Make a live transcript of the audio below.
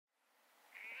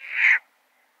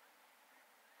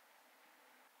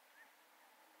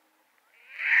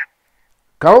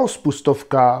Kalous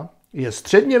pustovka je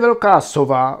středně velká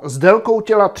sova s délkou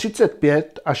těla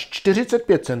 35 až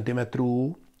 45 cm,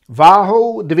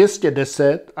 váhou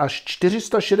 210 až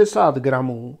 460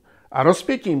 gramů a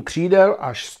rozpětím křídel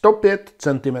až 105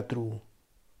 cm.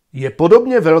 Je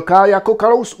podobně velká jako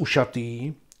kalous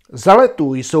ušatý, za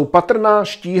letu jsou patrná,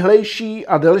 štíhlejší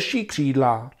a delší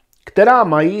křídla, která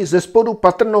mají ze spodu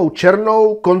patrnou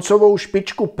černou koncovou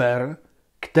špičku per,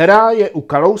 která je u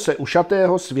kalouse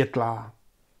ušatého světlá.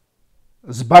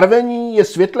 Zbarvení je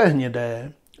světle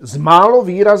hnědé, s málo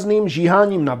výrazným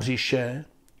žíháním na břiše,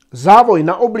 závoj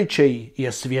na obličeji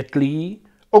je světlý,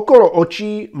 okolo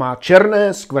očí má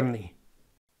černé skvrny.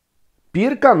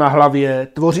 Pírka na hlavě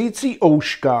tvořící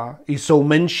ouška jsou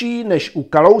menší než u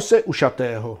kalouse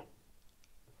ušatého.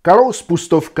 Kalous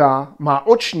pustovka má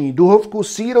oční duhovku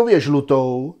sýrově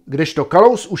žlutou, kdežto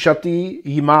kalous ušatý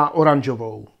ji má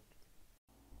oranžovou.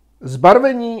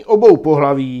 Zbarvení obou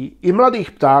pohlaví i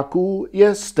mladých ptáků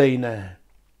je stejné.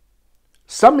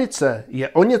 Samice je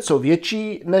o něco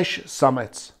větší než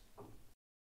samec.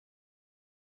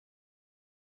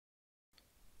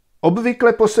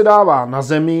 Obvykle posedává na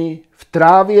zemi, v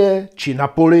trávě či na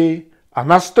poli a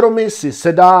na stromy si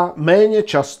sedá méně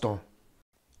často.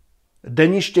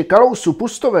 Deniště kalousu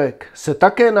pustovek se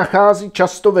také nachází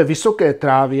často ve vysoké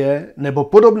trávě nebo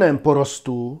podobném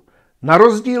porostu, na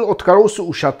rozdíl od kalousů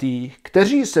ušatých,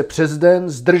 kteří se přes den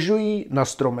zdržují na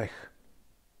stromech.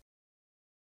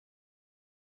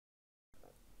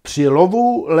 Při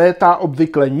lovu létá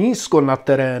obvykle nízko nad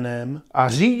terénem a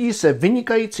řídí se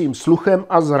vynikajícím sluchem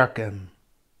a zrakem.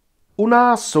 U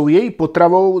nás jsou její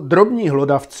potravou drobní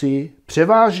hlodavci,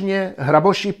 převážně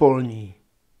hraboši polní.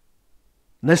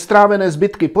 Nestrávené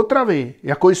zbytky potravy,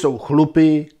 jako jsou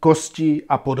chlupy, kosti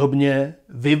a podobně,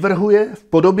 vyvrhuje v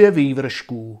podobě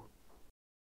vývršků.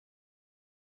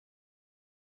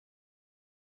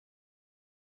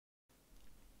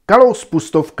 Kalous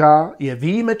pustovka je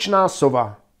výjimečná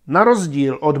sova. Na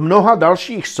rozdíl od mnoha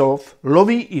dalších sov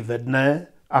loví i ve dne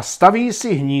a staví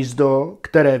si hnízdo,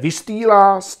 které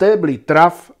vystýlá stébly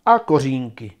trav a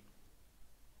kořínky.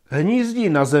 Hnízdí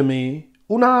na zemi,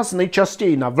 u nás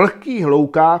nejčastěji na vlhkých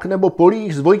loukách nebo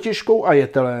polích s vojtěžkou a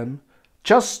jetelem,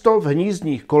 často v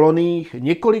hnízdních koloniích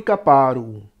několika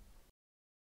párů.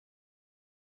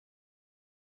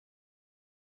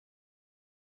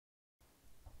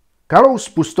 Kalous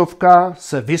pustovka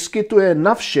se vyskytuje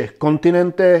na všech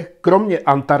kontinentech kromě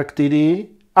Antarktidy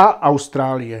a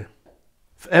Austrálie.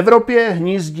 V Evropě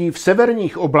hnízdí v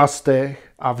severních oblastech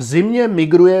a v zimě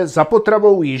migruje za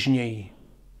potravou jižněji.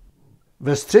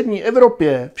 Ve střední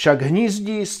Evropě však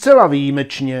hnízdí zcela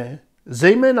výjimečně,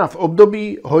 zejména v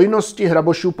období hojnosti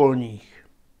hrabošů polních.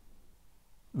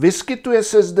 Vyskytuje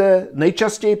se zde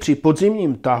nejčastěji při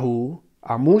podzimním tahu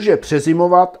a může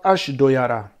přezimovat až do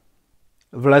jara.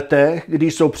 V letech,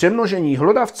 kdy jsou přemnožení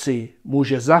hlodavci,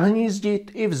 může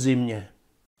zahnízdit i v zimě.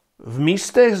 V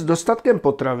místech s dostatkem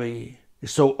potravy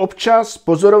jsou občas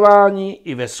pozorováni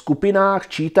i ve skupinách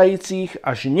čítajících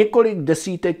až několik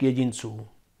desítek jedinců.